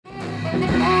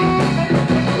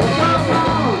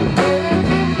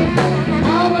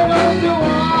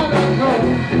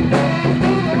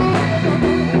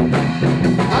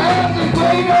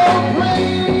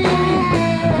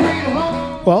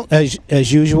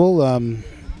as usual,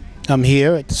 I'm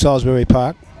here at the Salisbury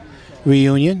Park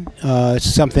reunion.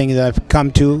 It's something that I've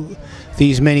come to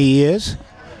these many years.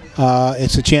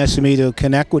 It's a chance for me to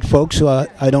connect with folks who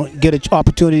I don't get an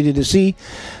opportunity to see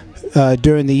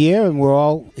during the year, and we're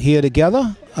all here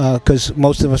together because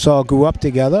most of us all grew up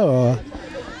together.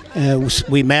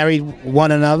 We married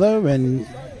one another, and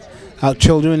our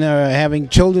children are having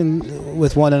children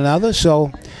with one another. So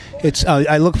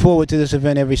I look forward to this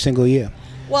event every single year.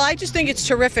 Well, I just think it's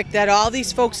terrific that all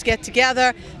these folks get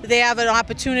together, they have an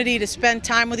opportunity to spend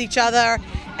time with each other,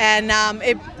 and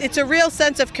it's a real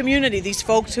sense of community. These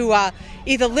folks who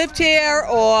either lived here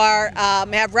or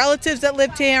have relatives that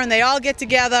lived here, and they all get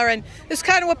together, and it's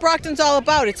kind of what Brockton's all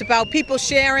about. It's about people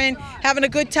sharing, having a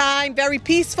good time, very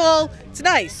peaceful. It's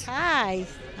nice. Hi,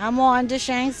 I'm Wanda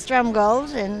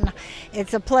Shanks-Strumgold, and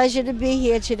it's a pleasure to be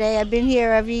here today. I've been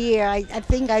here every year. I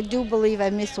do believe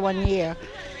I missed 1 year.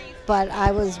 But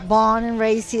I was born and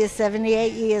raised here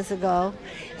 78 years ago,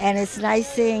 and it's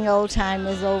nice seeing old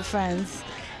timers, old friends,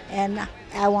 and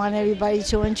I want everybody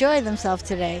to enjoy themselves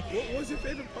today. What was your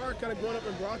favorite park kind of growing up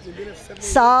in Brockton?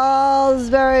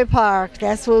 Salisbury Park.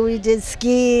 That's where we did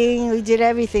skiing, we did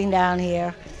everything down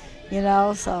here, you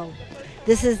know, so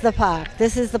this is the park,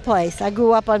 this is the place. I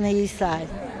grew up on the east side.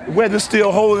 The weather's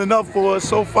still holding up for us.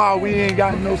 So far, we ain't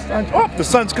got no sun. Oh, the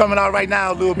sun's coming out right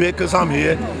now a little bit because I'm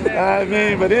here. I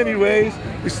mean, but anyways,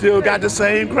 we still got the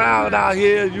same crowd out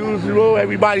here as usual.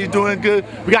 Everybody's doing good.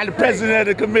 We got the president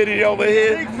of the committee over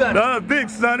here. Big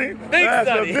Sonny. That's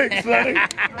Sonny. Big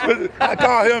Sonny. I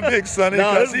call him Big Sonny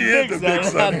because he is the Big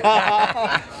Sonny.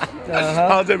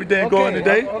 How's everything going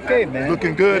today? Okay, man.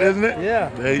 Looking good, isn't it? Yeah.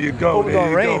 There you go. It's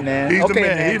gonna rain, man. He's the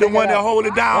man. He's the one that hold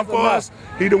it down for us.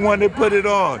 He's the one that put it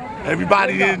on.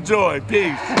 Everybody enjoy.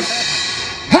 Peace.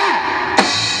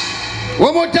 Ha!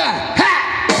 One more time. Ha!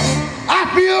 I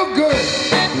feel good.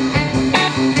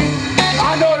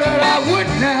 I know that I would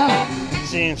now.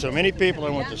 Seeing so many people I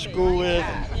went to school with,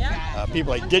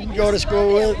 people I didn't go to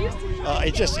school with,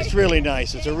 it's really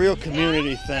nice. It's a real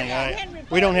community thing.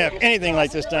 We don't have anything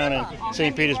like this down in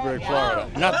St. Petersburg, Florida.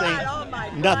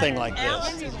 Nothing like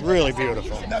this. It's really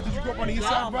beautiful. Now, did you go up on the east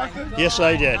side of Brockton? Yes,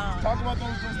 I did. Talk about those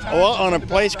times. Well, on a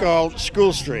place called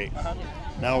School Street.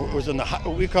 Now, it was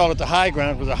we call it the high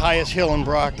ground. It was the highest hill in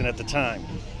Brockton at the time.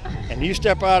 And you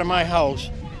step out of my house,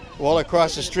 well,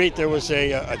 across the street there was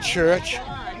a church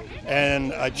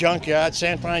and a junkyard,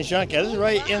 San Fran's junkyard. This is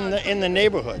right in the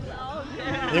neighborhood.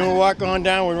 Then we walk on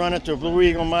down, we run into Blue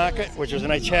Eagle Market, which is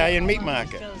an Italian meat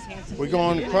market. We're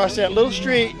going across that little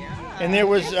street, and there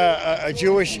was a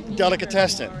Jewish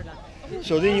delicatessen.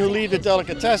 So then you leave the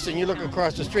delicatessen, you look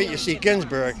across the street, you see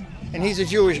Ginsberg, and he's a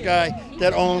Jewish guy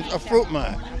that owns a fruit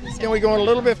mart. Then we go a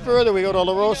little bit further, we go to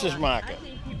La Rosa's Market.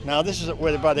 Now this is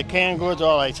where by the canned goods,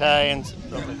 all Italians,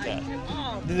 stuff like that.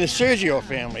 Then the Sergio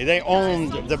family, they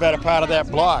owned the better part of that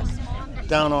block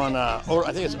down on, I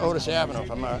think it's Otis Avenue,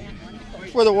 if I'm not.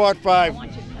 Where the Ward 5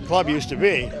 club used to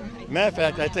be. Matter of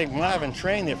fact, I think Marvin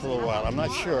trained there for a little while. I'm not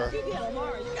sure,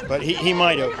 but he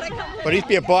might have. But it used to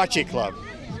be a bocce club,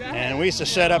 and we used to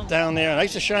set up down there. And I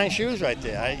used to shine shoes right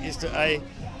there.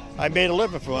 I made a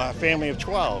living for a family of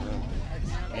 12. And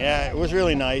yeah, it was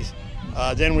really nice.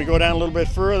 Then we go down a little bit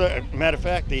further. Matter of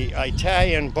fact, the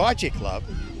Italian bocce club,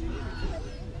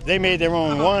 they made their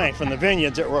own wine from the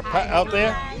vineyards that were out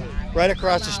there. Right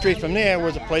across the street from there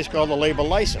was a place called the Labor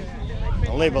Lysum.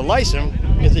 The Labor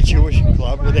Lysum is a Jewish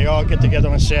club where they all get together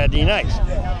on Saturday nights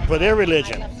for their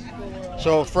religion.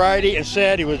 So Friday and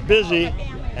Saturday was busy,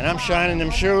 and I'm shining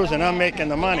them shoes and I'm making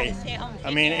the money.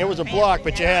 I mean, it was a block,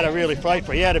 but you had to really fight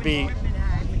for it. You had to be,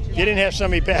 if you didn't have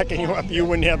somebody backing you up, you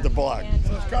wouldn't have the block.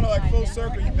 So it's kind of like full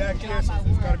circle. You back here, so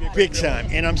it's got to be a big time.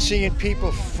 And I'm seeing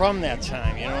people from that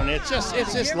time, you know, and it's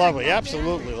just lovely,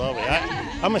 absolutely lovely.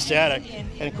 I'm ecstatic,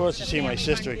 and of course to see my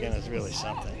sister again is really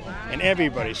something. And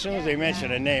everybody, as soon as they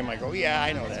mention a name, I go, yeah,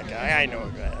 I know that guy, I know a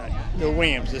guy. The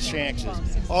Williams, the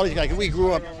Shankses, all these guys. We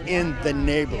grew up in the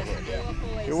neighborhood.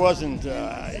 It wasn't,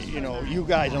 you know, you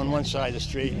guys on one side of the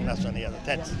street and us on the other.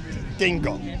 That's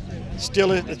dingo.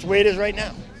 Still, it's the way it is right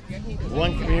now.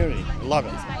 One community, love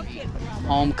it.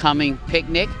 Homecoming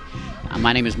picnic.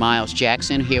 My name is Miles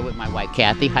Jackson, here with my wife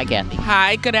Kathy. Hi, Kathy.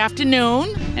 Hi, good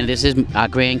afternoon. And this is our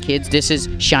grandkids. This is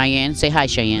Cheyenne. Say hi,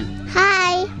 Cheyenne.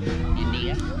 Hi. And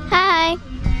Nia. Hi.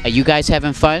 Are you guys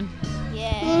having fun?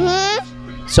 Yeah.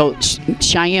 So,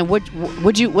 Cheyenne,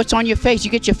 what's on your face?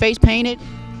 You get your face painted?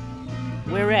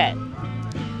 Where at?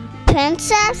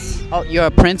 Princess. Oh, you're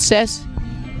a princess?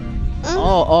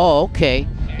 Oh, okay.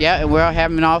 Yeah, and we're all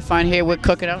having all fun here. We're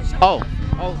cooking out. Oh,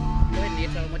 go ahead, Nia,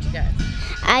 tell them what you got.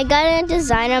 I got a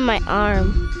design on my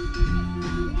arm.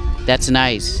 That's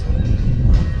nice.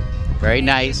 Very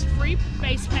nice. Free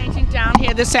face painting down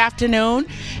here this afternoon,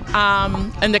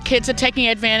 and the kids are taking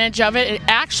advantage of it. And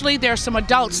actually, there are some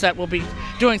adults that will be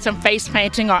doing some face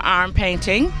painting or arm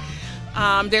painting.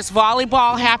 There's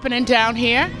volleyball happening down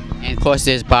here. And of course,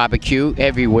 there's barbecue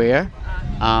everywhere,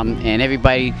 and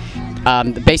everybody.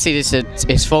 Basically,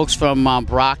 it's folks from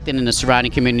Brockton and the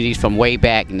surrounding communities from way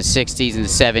back in the 60s and the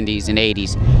 70s and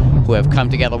 80s who have come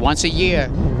together once a year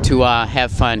to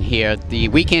have fun here the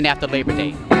weekend after Labor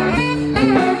Day.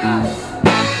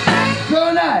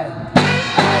 Tonight,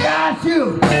 I got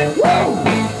you. Woo!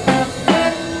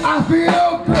 I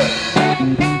feel good.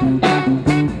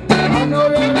 I know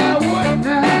that I would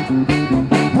now.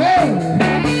 Hey,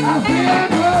 I feel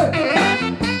good.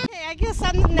 Hey, I guess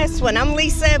I'm the next one. I'm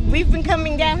Lisa. We've been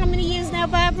coming down how many years now,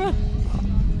 Barbara?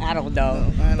 I don't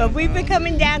know. But we've been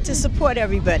coming down to support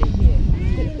everybody.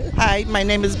 Hi, my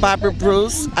name is Barbara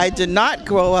Bruce. I did not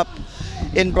grow up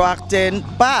in Brockton,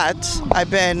 but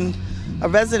I've been a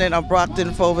resident of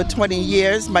Brockton for over 20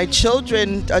 years. My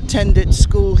children attended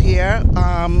school here.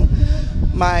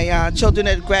 My children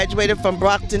had graduated from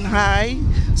Brockton High,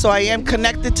 so I am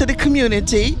connected to the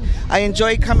community. I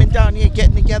enjoy coming down here,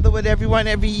 getting together with everyone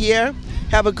every year.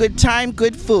 Have a good time,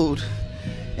 good food.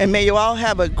 And may you all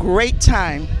have a great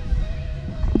time.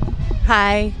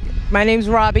 Hi, my name's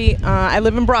Robbie. I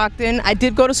live in Brockton. I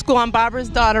did go to school. I'm Barbara's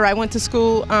daughter. I went to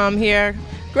school here.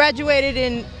 Graduated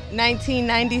in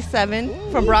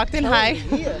 1997 from Brockton High.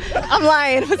 I'm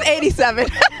lying. It was 87.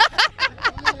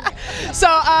 So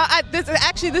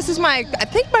this is I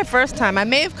think my first time. I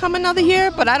may have come another year,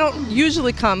 but I don't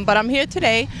usually come. But I'm here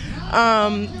today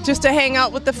just to hang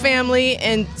out with the family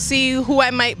and see who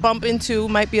I might bump into.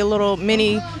 Might be a little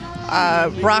mini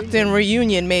Brockton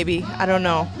reunion, maybe. I don't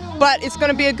know. But it's going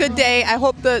to be a good day. I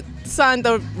hope the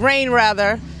rain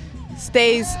rather,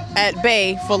 stays at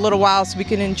bay for a little while so we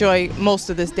can enjoy most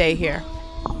of this day here.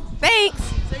 Thanks.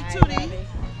 Say Tootie.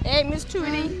 Hey, Miss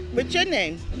Tootie. What's your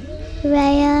name?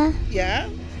 Raya. Yeah?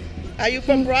 Are you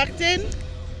from Brockton?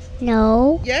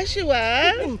 No. Yes, you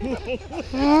are.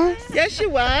 Yes. Yes,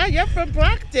 you are. You're from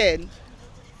Brockton.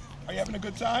 Are you having a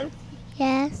good time?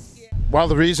 Yes. Well,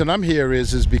 the reason I'm here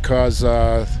is because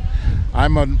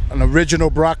I'm an original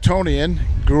Brocktonian.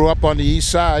 Grew up on the east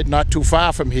side, not too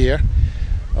far from here,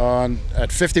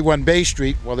 at 51 Bay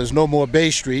Street. Well, there's no more Bay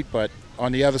Street, but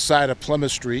on the other side of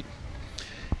Plymouth Street.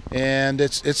 And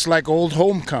it's like old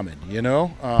homecoming, you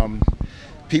know.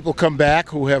 People come back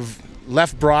who have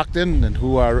left Brockton and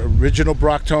who are original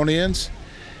Brocktonians,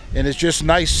 and it's just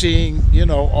nice seeing, you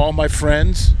know, all my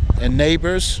friends and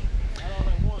neighbors,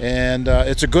 and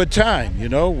it's a good time, you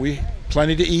know. We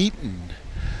plenty to eat and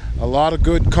a lot of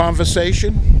good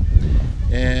conversation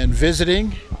and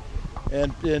visiting,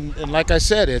 and like I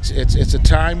said, it's a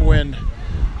time when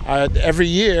every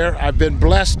year I've been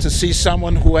blessed to see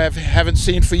someone who I haven't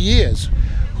seen for years,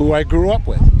 who I grew up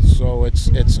with. So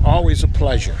it's always a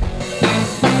pleasure.